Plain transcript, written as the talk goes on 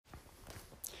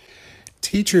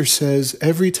teacher says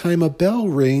every time a bell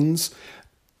rings,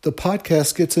 the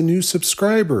podcast gets a new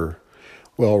subscriber.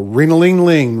 Well,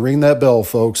 ring-a-ling-ling, ring that bell,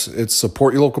 folks. It's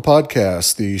Support Your Local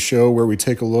Podcast, the show where we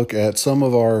take a look at some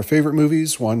of our favorite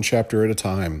movies, one chapter at a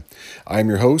time. I'm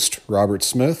your host, Robert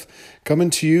Smith, coming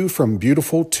to you from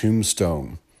beautiful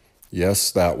Tombstone.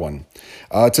 Yes, that one.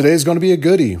 Today's going to be a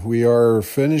goodie. We are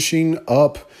finishing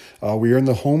up. We are in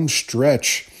the home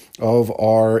stretch of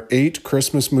our 8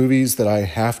 Christmas movies that I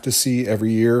have to see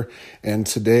every year. And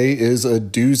today is a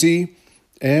doozy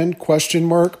and question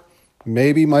mark,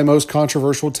 maybe my most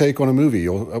controversial take on a movie.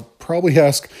 You'll probably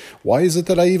ask, why is it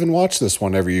that I even watch this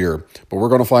one every year? But we're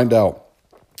going to find out.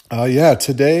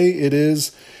 Today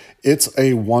It's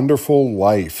a Wonderful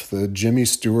Life, the Jimmy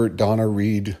Stewart, Donna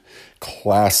Reed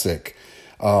classic.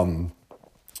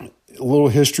 A little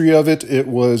history of it. It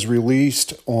was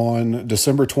released on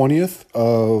December 20th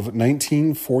of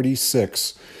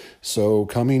 1946. So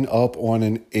coming up on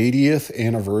an 80th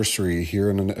anniversary here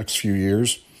in the next few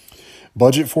years.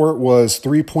 Budget for it was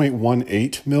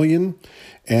 $3.18 million,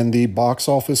 and the box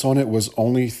office on it was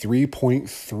only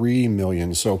 $3.3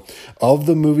 million. So of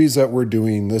the movies that we're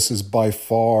doing, this is by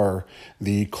far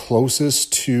the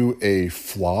closest to a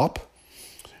flop.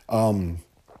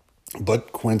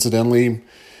 But coincidentally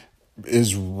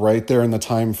is right there in the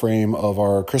time frame of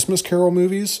our Christmas Carol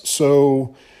movies.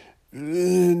 So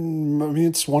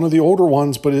it's one of the older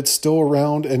ones, but it's still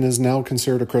around and is now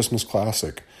considered a Christmas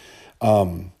classic.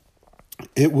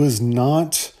 It was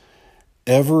not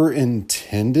ever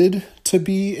intended to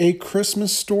be a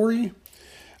Christmas story.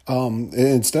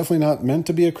 It's definitely not meant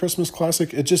to be a Christmas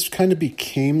classic. It just kind of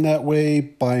became that way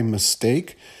by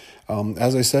mistake.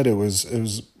 As I said, it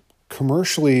was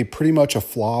commercially pretty much a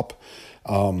flop.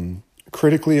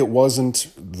 Critically, it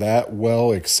wasn't that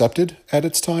well accepted at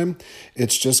its time.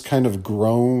 It's just kind of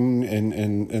grown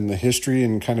in the history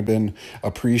and kind of been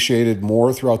appreciated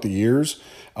more throughout the years.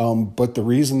 But the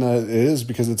reason that it is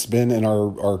because it's been in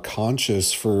our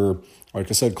conscious for, like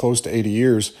I said, close to 80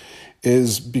 years,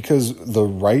 is because the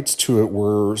rights to it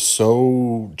were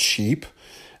so cheap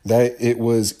that it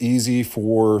was easy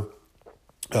for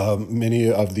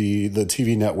many of the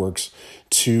TV networks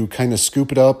to kind of scoop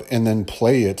it up and then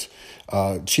play it.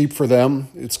 Cheap for them,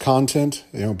 it's content.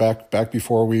 Back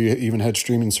before we even had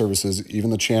streaming services, even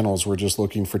the channels were just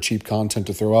looking for cheap content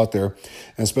to throw out there.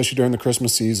 And especially during the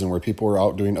Christmas season where people were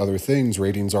out doing other things,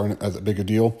 ratings aren't as big a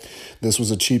deal. This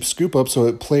was a cheap scoop up, so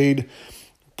it played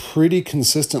pretty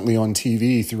consistently on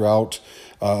TV throughout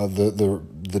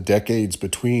the decades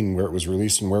between where it was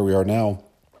released and where we are now.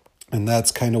 And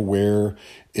that's kind of where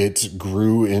it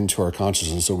grew into our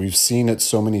consciousness. So we've seen it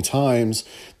so many times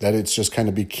that it's just kind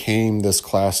of became this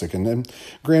classic. And then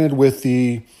granted, with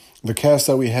the cast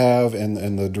that we have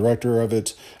and the director of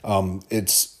it,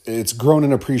 it's grown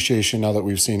in appreciation now that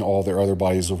we've seen all their other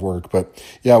bodies of work. But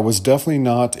yeah, it was definitely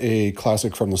not a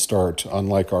classic from the start,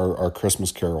 unlike our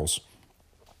Christmas carols.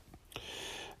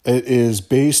 It is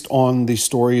based on the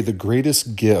story The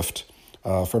Greatest Gift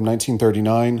from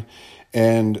 1939.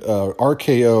 And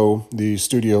RKO, the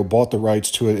studio, bought the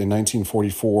rights to it in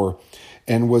 1944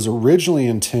 and was originally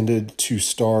intended to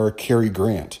star Cary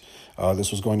Grant.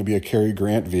 This was going to be a Cary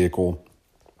Grant vehicle.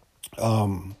 But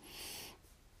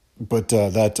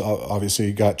that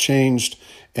obviously got changed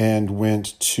and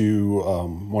went to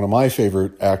one of my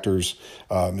favorite actors,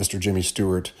 Mr. Jimmy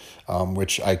Stewart,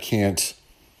 which I can't,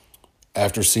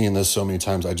 after seeing this so many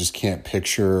times, I just can't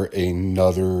picture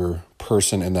another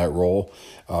person in that role.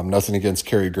 Nothing against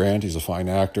Cary Grant. He's a fine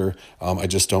actor. I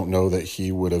just don't know that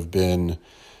he would have been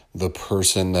the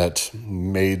person that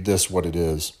made this what it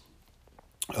is.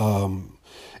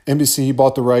 NBC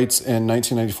bought the rights in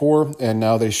 1994, and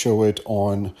now they show it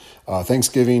on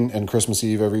Thanksgiving and Christmas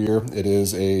Eve every year. It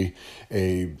is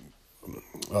an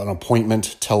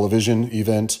appointment television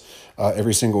event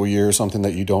every single year, something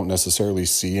that you don't necessarily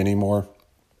see anymore.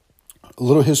 A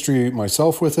little history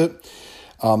myself with it.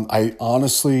 I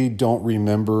honestly don't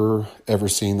remember ever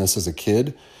seeing this as a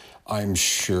kid. I'm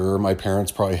sure my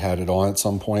parents probably had it on at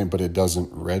some point, but it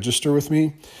doesn't register with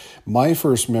me. My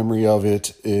first memory of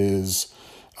it is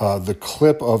the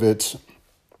clip of it,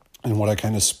 and what I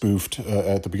kind of spoofed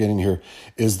at the beginning here,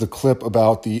 is the clip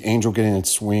about the angel getting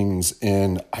its wings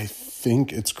in, I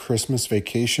think it's Christmas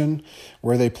Vacation,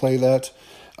 where they play that.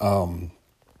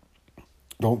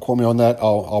 Don't quote me on that.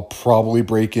 I'll probably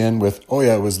break in with, oh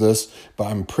yeah, it was this, but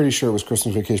I'm pretty sure it was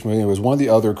Christmas Vacation. It was one of the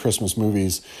other Christmas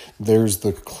movies. There's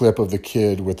the clip of the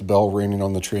kid with the bell ringing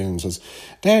on the tree and says,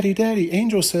 "Daddy, Daddy,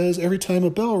 Angel says every time a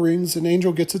bell rings, an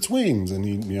angel gets its wings." And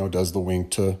he, does the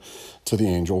wink to the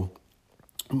angel.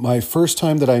 My first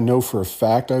time that I know for a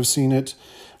fact I've seen it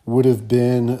would have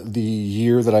been the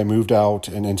year that I moved out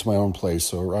and into my own place,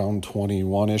 so around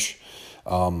 21-ish.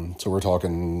 So we're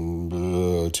talking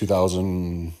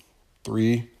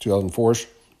 2003, 2004-ish.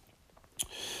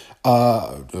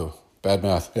 Bad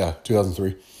math. Yeah,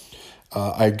 2003.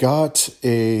 I got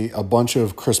a bunch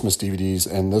of Christmas DVDs,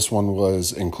 and this one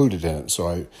was included in it.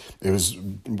 So it was,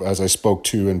 as I spoke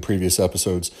to in previous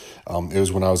episodes, it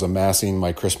was when I was amassing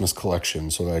my Christmas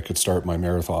collection so that I could start my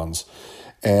marathons.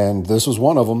 And this was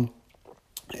one of them.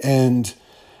 And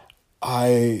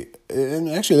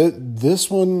actually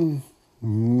this one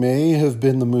may have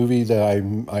been the movie that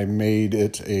I made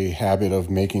it a habit of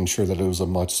making sure that it was a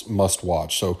must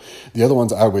watch. So the other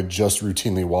ones I would just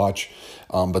routinely watch,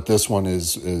 but this one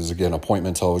is again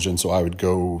appointment television, so I would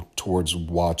go towards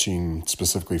watching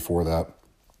specifically for that.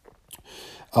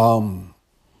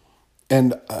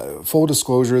 And full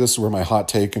disclosure, this is where my hot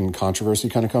take and controversy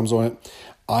kind of comes on it.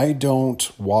 I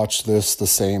don't watch this the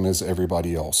same as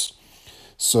everybody else.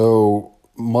 So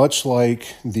much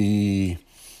like the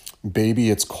Baby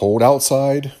It's Cold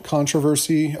Outside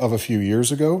controversy of a few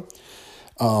years ago,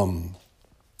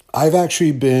 I've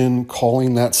actually been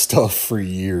calling that stuff for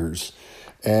years.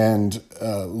 And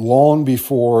long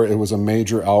before it was a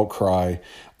major outcry,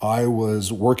 I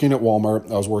was working at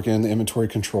Walmart. I was working in the inventory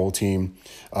control team.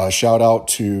 Shout out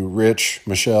to Rich,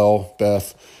 Michelle,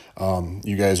 Beth.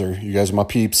 You guys are my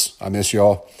peeps. I miss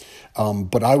y'all.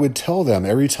 But I would tell them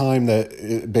every time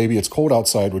that Baby It's Cold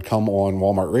Outside would come on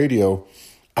Walmart radio,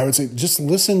 I would say, just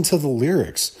listen to the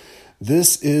lyrics.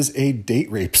 This is a date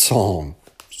rape song.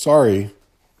 Sorry.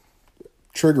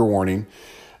 Trigger warning.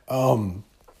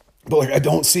 But like, I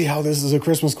don't see how this is a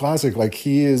Christmas classic. Like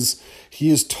he is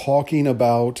talking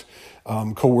about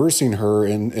coercing her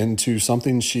into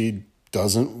something she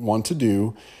doesn't want to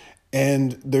do.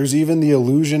 And there's even the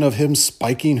illusion of him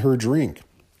spiking her drink.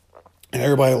 And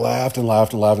everybody laughed and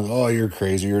laughed and laughed. And, oh, you're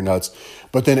crazy. You're nuts.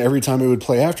 But then every time it would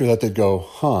play after that, they'd go,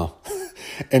 huh,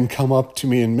 and come up to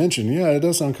me and mention, yeah, it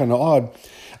does sound kind of odd.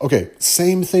 Okay,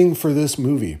 same thing for this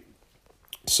movie.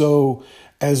 So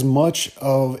as much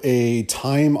of a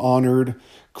time-honored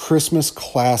Christmas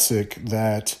classic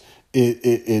that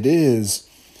it is,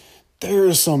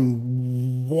 there's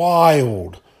some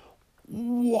wild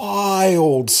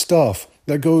stuff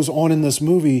that goes on in this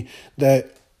movie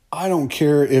that I don't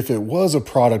care if it was a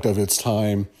product of its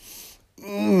time.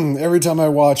 Every time I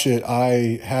watch it,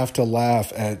 I have to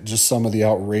laugh at just some of the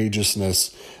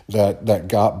outrageousness that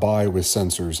got by with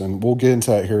censors. And we'll get into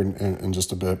that here in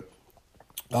just a bit.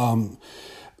 Some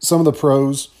of the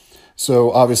pros.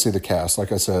 So obviously the cast,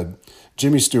 like I said,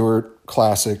 Jimmy Stewart,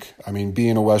 classic. I mean,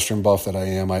 being a Western buff that I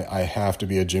am, I have to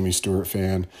be a Jimmy Stewart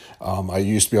fan. I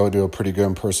used to be able to do a pretty good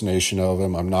impersonation of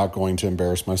him. I'm not going to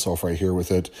embarrass myself right here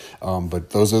with it. But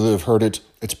those that have heard it,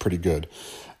 it's pretty good.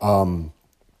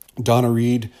 Donna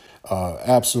Reed,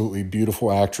 absolutely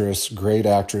beautiful actress, great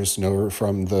actress. Know her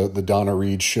from the Donna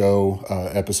Reed show,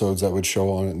 episodes that would show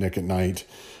on at Nick at Night.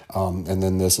 And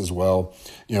then this as well.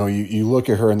 You know, you look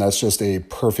at her and that's just a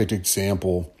perfect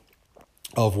example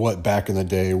of what back in the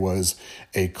day was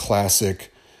a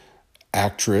classic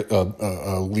actress,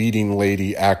 a leading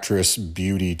lady actress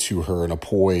beauty to her, and a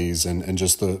poise, and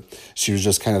just she was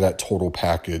just kind of that total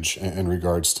package in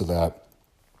regards to that.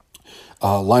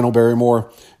 Lionel Barrymore,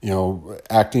 you know,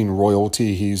 acting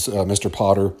royalty. He's Mr.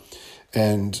 Potter.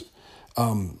 And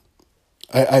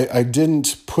I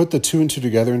didn't put the two and two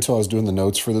together until I was doing the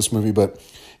notes for this movie, but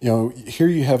you know, here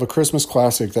you have a Christmas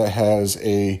classic that has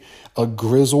a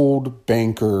grizzled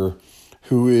banker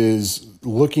who is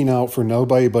looking out for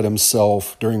nobody but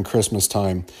himself during Christmas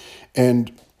time.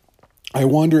 And I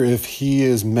wonder if he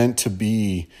is meant to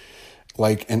be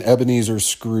like an Ebenezer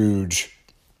Scrooge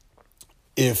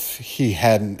if he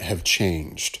hadn't have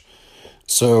changed.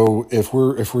 So if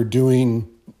we're doing,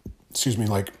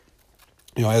 like,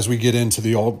 you know, as we get into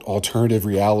the alternative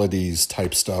realities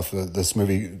type stuff that this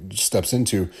movie steps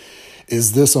into,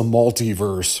 is this a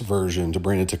multiverse version, to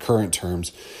bring it to current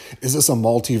terms? Is this a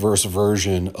multiverse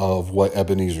version of what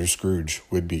Ebenezer Scrooge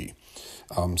would be?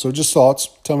 So just thoughts.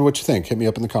 Tell me what you think. Hit me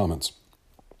up in the comments.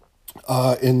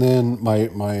 And then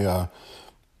my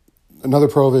another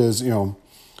pro of it is, you know,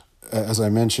 as I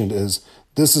mentioned, is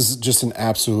this is just an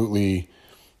absolutely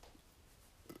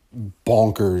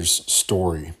bonkers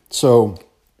story. So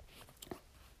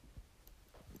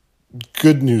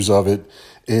good news of it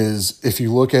is if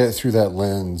you look at it through that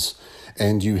lens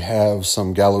and you have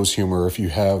some gallows humor, if you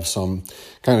have some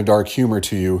kind of dark humor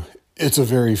to you, it's a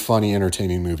very funny,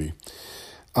 entertaining movie.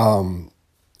 And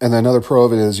another pro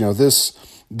of it is, you know,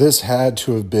 this had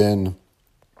to have been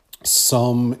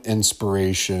some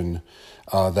inspiration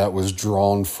that was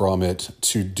drawn from it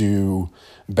to do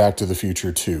Back to the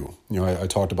Future 2. I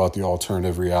talked about the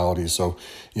alternative reality. So,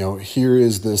 here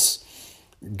is this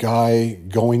guy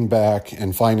going back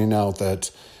and finding out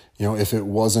that, if it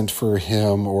wasn't for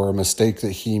him or a mistake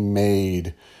that he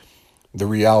made, the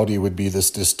reality would be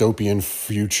this dystopian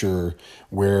future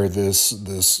where this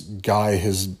guy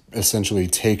has essentially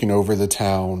taken over the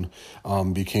town,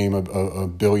 became a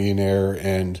billionaire,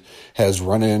 and has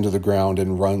run it into the ground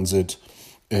and runs it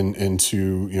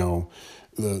into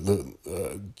the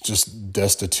just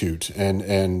destitute and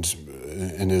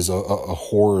is a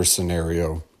horror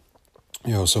scenario.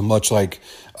 So much like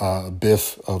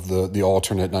Biff of the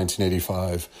alternate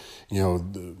 1985,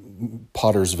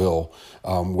 Pottersville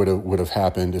would have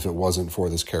happened if it wasn't for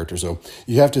this character. So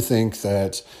you have to think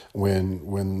that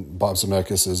when Bob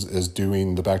Zemeckis is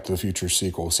doing the Back to the Future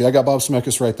sequel, see, I got Bob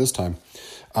Zemeckis right this time,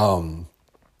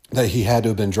 that he had to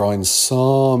have been drawing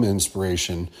some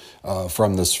inspiration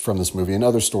from this movie and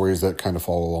other stories that kind of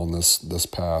follow along this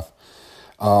path.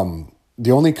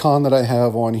 The only con that I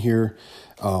have on here,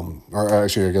 or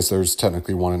actually I guess there's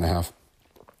technically 1.5.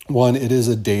 One, it is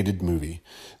a dated movie.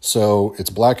 So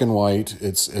it's black and white.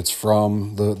 It's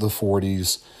from the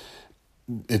 40s.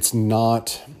 It's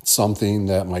not something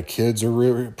that my kids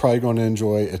are probably going to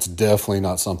enjoy. It's definitely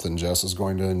not something Jess is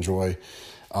going to enjoy.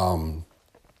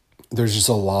 There's just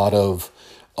a lot of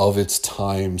its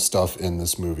time stuff in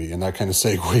this movie, and that kind of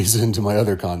segues into my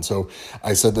other con. So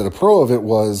I said that a pro of it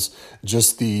was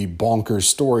just the bonkers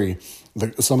story.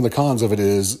 Some of the cons of it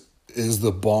is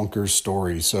the bonkers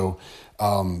story. So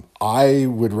I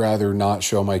would rather not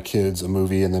show my kids a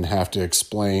movie and then have to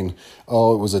explain,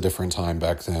 oh, it was a different time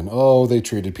back then. Oh, they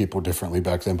treated people differently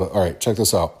back then. But all right, check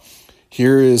this out.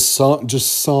 Here is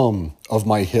some of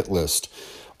my hit list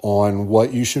on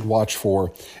what you should watch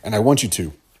for, and I want you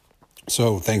to.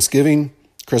 So Thanksgiving,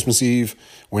 Christmas Eve,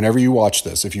 whenever you watch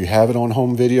this, if you have it on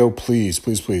home video, please,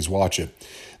 please, please watch it.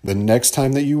 The next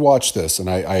time that you watch this, and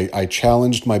I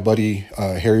challenged my buddy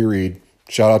Harry Reid,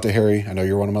 shout out to Harry, I know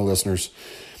you're one of my listeners.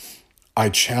 I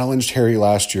challenged Harry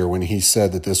last year when he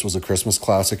said that this was a Christmas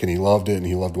classic and he loved it and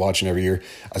he loved watching every year.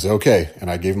 I said, okay, and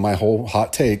I gave him my whole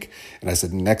hot take, and I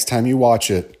said, next time you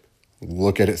watch it,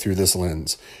 look at it through this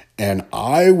lens. And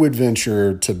I would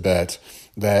venture to bet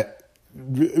that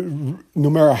no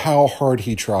matter how hard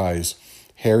he tries,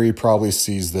 Harry probably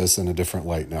sees this in a different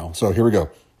light now. So here we go.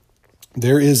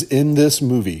 There is in this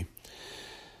movie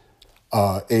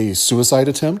a suicide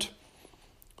attempt.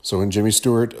 So when Jimmy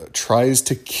Stewart tries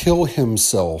to kill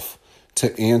himself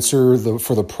to answer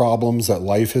for the problems that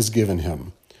life has given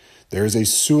him, there is a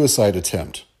suicide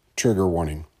attempt. Trigger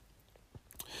warning.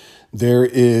 There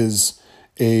is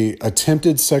a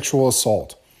attempted sexual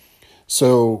assault.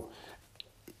 So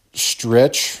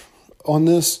stretch on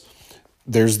this.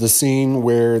 There's the scene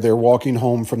where they're walking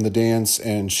home from the dance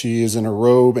and she is in a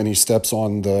robe and he steps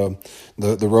on the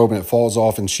robe and it falls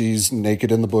off and she's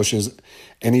naked in the bushes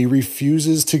and he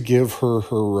refuses to give her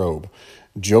robe.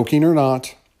 Joking or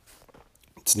not,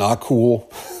 it's not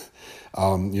cool.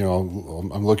 I'm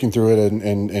looking through it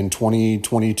in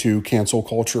 2022 cancel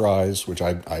culture eyes, which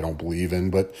I don't believe in,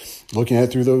 but looking at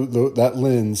it through that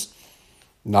lens,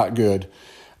 not good.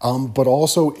 But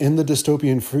also in the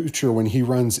dystopian future, when he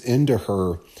runs into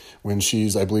her, when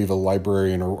she's, I believe, a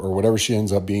librarian or whatever she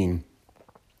ends up being,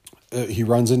 he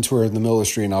runs into her in the middle of the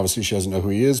street, and obviously she doesn't know who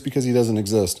he is because he doesn't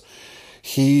exist.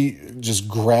 He just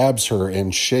grabs her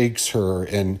and shakes her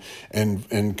and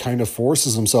kind of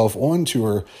forces himself onto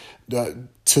her,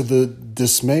 to the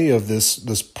dismay of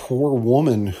this poor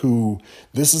woman who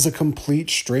this is a complete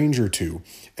stranger to.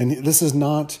 And this is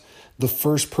not the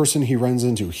first person he runs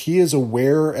into. He is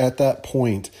aware at that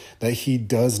point that he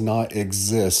does not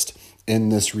exist in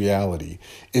this reality.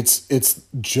 It's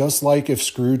just like if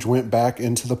Scrooge went back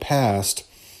into the past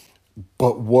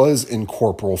but was in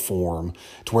corporal form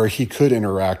to where he could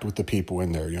interact with the people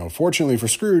in there. Fortunately for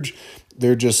Scrooge,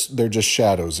 they're just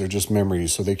shadows, they're just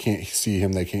memories, so they can't see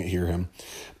him, they can't hear him.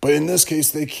 But in this case,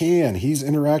 they can. He's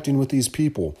interacting with these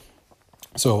people.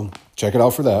 So check it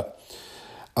out for that.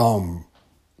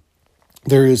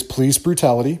 There is police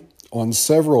brutality on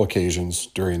several occasions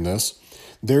during this.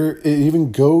 It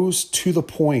even goes to the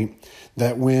point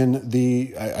that when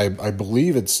I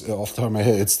believe it's off the top of my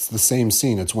head, it's the same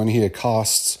scene. It's when he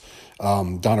accosts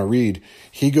Donna Reed.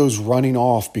 He goes running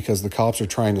off because the cops are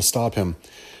trying to stop him.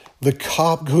 The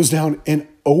cop goes down and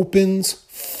opens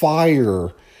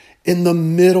fire in the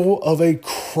middle of a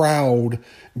crowd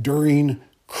during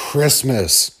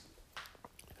Christmas.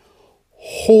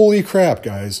 Holy crap,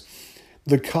 guys.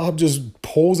 The cop just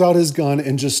pulls out his gun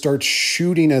and just starts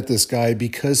shooting at this guy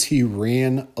because he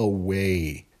ran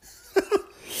away.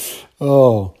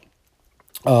 Oh,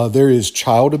 There is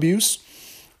child abuse.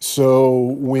 So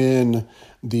when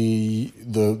the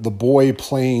boy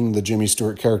playing the Jimmy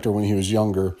Stewart character when he was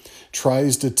younger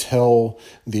tries to tell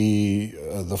the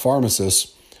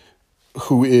pharmacist,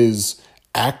 who is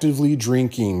actively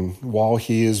drinking while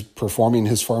he is performing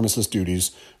his pharmacist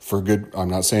duties for good. I'm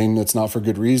not saying it's not for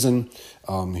good reason.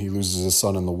 He loses his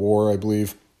son in the war, I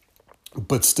believe,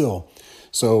 but still.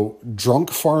 So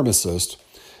drunk pharmacist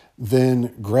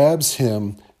then grabs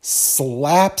him,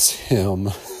 slaps him.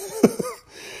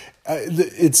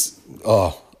 It's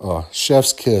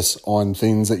chef's kiss on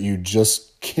things that you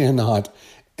just cannot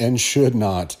and should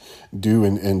not do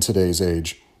in today's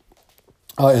age.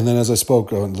 And then, as I spoke,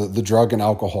 the drug and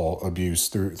alcohol abuse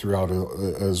throughout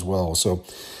as well. So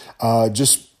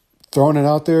just throwing it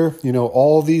out there,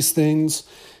 all these things.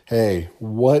 Hey,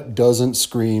 what doesn't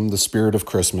scream the spirit of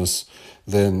Christmas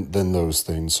than those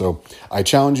things? So I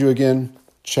challenge you again,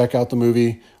 check out the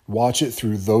movie, watch it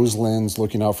through those lenses,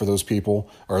 looking out for those people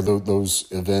or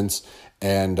those events,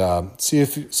 and see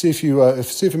if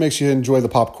it makes you enjoy the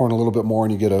popcorn a little bit more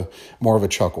and you get more of a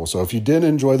chuckle. So if you didn't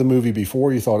enjoy the movie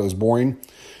before, you thought it was boring,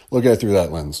 look at it through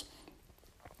that lens.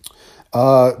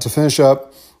 To finish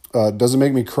up, does it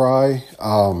make me cry?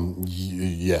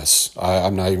 Yes.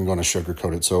 I'm not even going to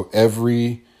sugarcoat it. So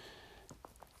every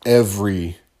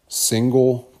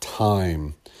single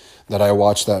time that I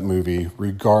watch that movie,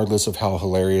 regardless of how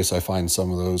hilarious I find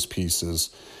some of those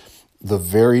pieces, the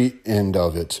very end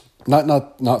of it,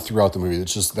 not throughout the movie,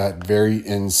 it's just that very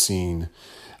end scene,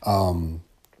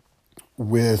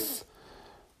 with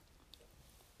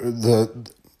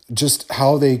just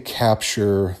how they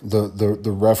capture the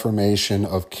reformation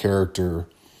of character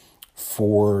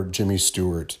for Jimmy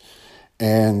Stewart,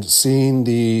 and seeing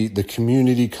the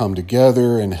community come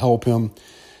together and help him,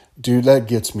 dude, that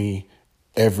gets me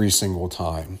every single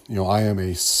time. I am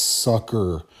a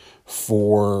sucker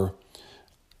for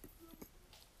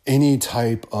any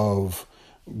type of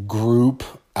group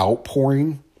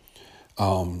outpouring.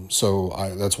 So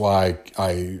that's why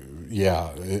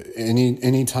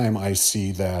anytime I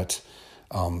see that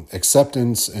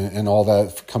acceptance and all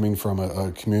that coming from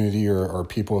a community or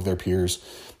people of their peers,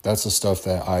 that's the stuff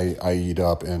that I eat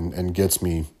up and gets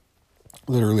me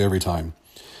literally every time.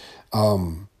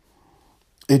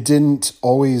 It didn't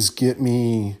always get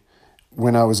me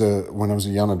when I was a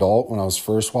young adult, when I was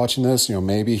first watching this,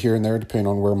 maybe here and there, depending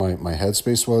on where my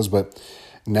headspace was. But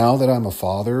now that I'm a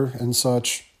father and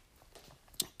such,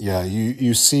 yeah,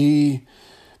 you see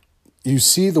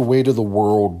the weight of the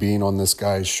world being on this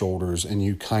guy's shoulders, and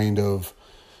you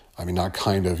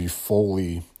you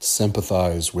fully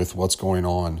sympathize with what's going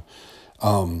on.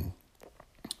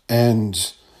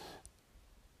 And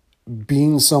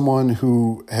being someone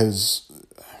who has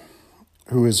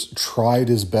tried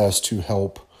his best to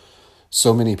help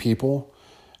so many people,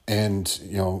 and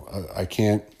I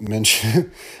can't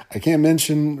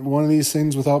mention one of these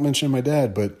things without mentioning my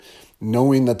dad, but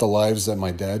knowing that the lives that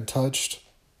my dad touched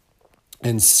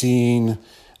and seeing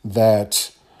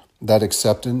that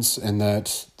acceptance and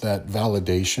that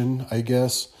validation, I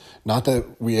guess, not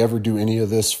that we ever do any of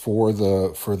this for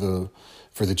the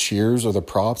cheers or the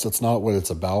props. That's not what it's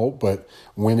about. But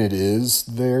when it is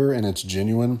there and it's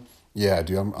genuine, yeah,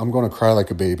 dude, I'm going to cry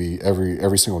like a baby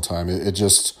every single time.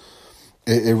 It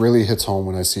really hits home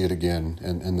when I see it again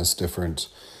in this different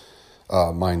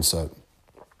mindset.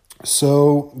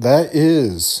 So that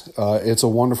is It's a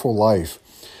Wonderful Life.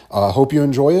 Hope you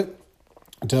enjoy it.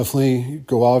 Definitely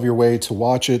go out of your way to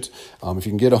watch it. If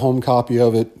you can get a home copy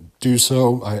of it, do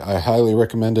so. I highly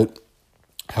recommend it.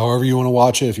 However you want to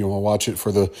watch it, if you want to watch it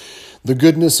for the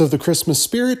goodness of the Christmas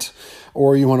spirit,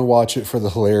 or you want to watch it for the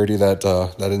hilarity that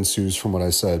ensues from what I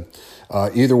said.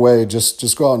 Either way,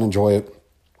 just go out and enjoy it.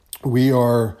 We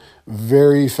are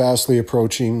very fastly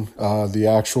approaching the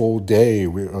actual day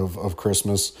of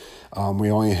Christmas. We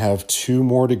only have 2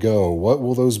 more to go. What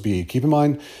will those be? Keep in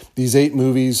mind, these 8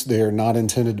 movies, they are not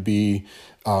intended to be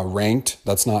ranked.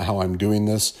 That's not how I'm doing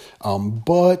this.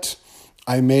 But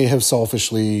I may have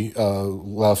selfishly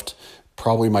left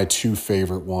probably my 2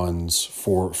 favorite ones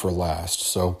for last.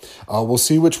 So we'll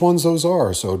see which ones those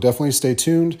are. So definitely stay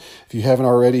tuned. If you haven't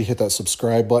already, hit that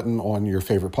subscribe button on your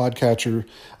favorite podcatcher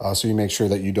so you make sure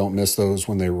that you don't miss those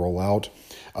when they roll out.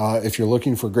 If you're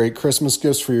looking for great Christmas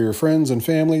gifts for your friends and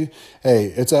family,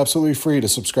 hey, it's absolutely free to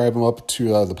subscribe them up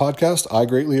to the podcast. I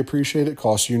greatly appreciate it.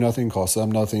 Costs you nothing, costs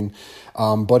them nothing.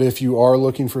 But if you are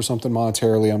looking for something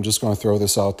monetarily, I'm just going to throw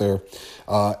this out there.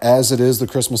 As it is the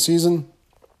Christmas season,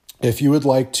 if you would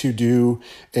like to do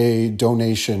a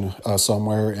donation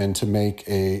somewhere and to make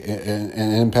an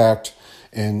impact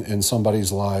in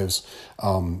somebody's lives,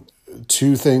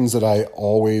 two things that I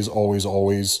always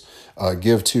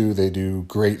give to. They do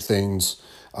great things.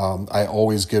 I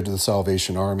always give to the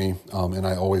Salvation Army, and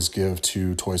I always give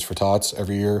to Toys for Tots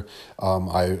every year.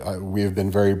 We have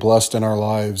been very blessed in our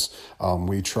lives.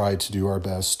 We try to do our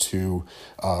best to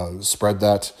spread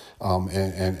that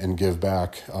and give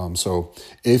back. So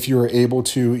if you're able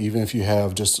to, even if you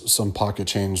have just some pocket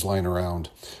change lying around,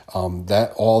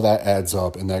 that all that adds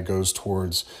up, and that goes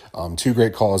towards two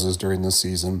great causes during this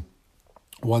season.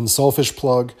 One selfish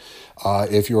plug,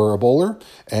 if you're a bowler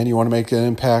and you want to make an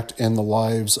impact in the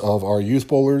lives of our youth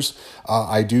bowlers,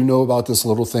 I do know about this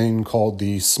little thing called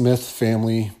the Smith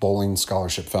Family Bowling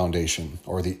Scholarship Foundation,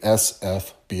 or the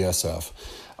SFBSF.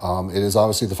 It is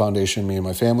obviously the foundation me and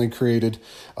my family created.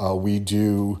 We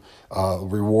do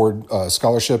reward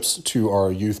scholarships to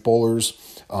our youth bowlers.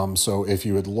 So if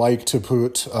you would like to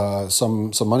put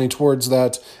some money towards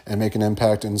that and make an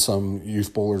impact in some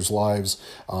youth bowlers' lives,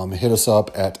 hit us up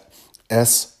at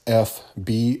sfbsf.com.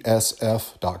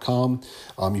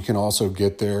 You can also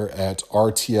get there at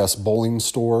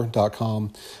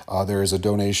rtsbowlingstore.com. There is a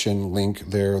donation link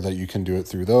there that you can do it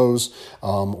through those,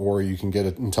 or you can get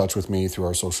in touch with me through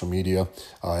our social media,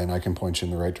 and I can point you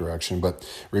in the right direction. But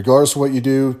regardless of what you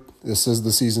do, this is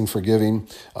the season for giving.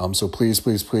 So please,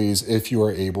 if you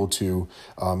are able to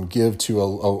give to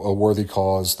a worthy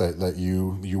cause that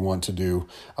you want to do,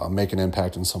 make an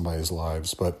impact in somebody's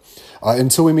lives. But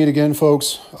until we meet again,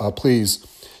 folks, please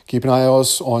keep an eye on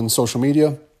us on social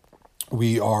media.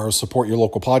 We are Support Your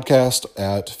Local Podcast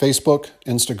at Facebook,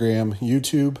 Instagram,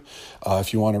 YouTube.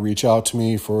 If you want to reach out to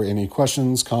me for any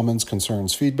questions, comments,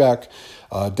 concerns, feedback,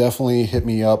 definitely hit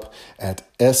me up at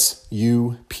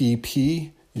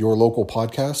SUPP Your Local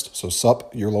Podcast, so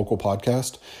SUP Your Local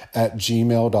Podcast at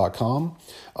gmail.com.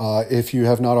 If you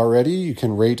have not already, you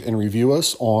can rate and review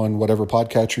us on whatever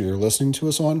podcatcher you're listening to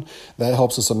us on. That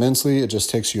helps us immensely. It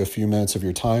just takes you a few minutes of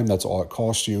your time. That's all it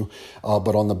costs you.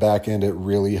 But on the back end, it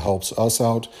really helps us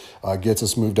out, gets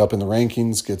us moved up in the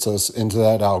rankings, gets us into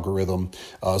that algorithm.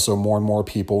 So more and more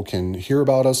people can hear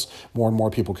about us, more and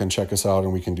more people can check us out,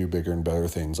 and we can do bigger and better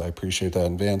things. I appreciate that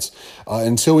in advance.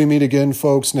 Until we meet again,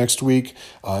 folks, next week,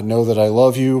 know that I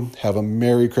love you. Have a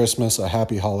Merry Christmas, a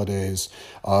Happy Holidays.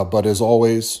 But as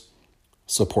always,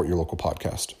 support your local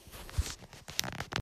podcast.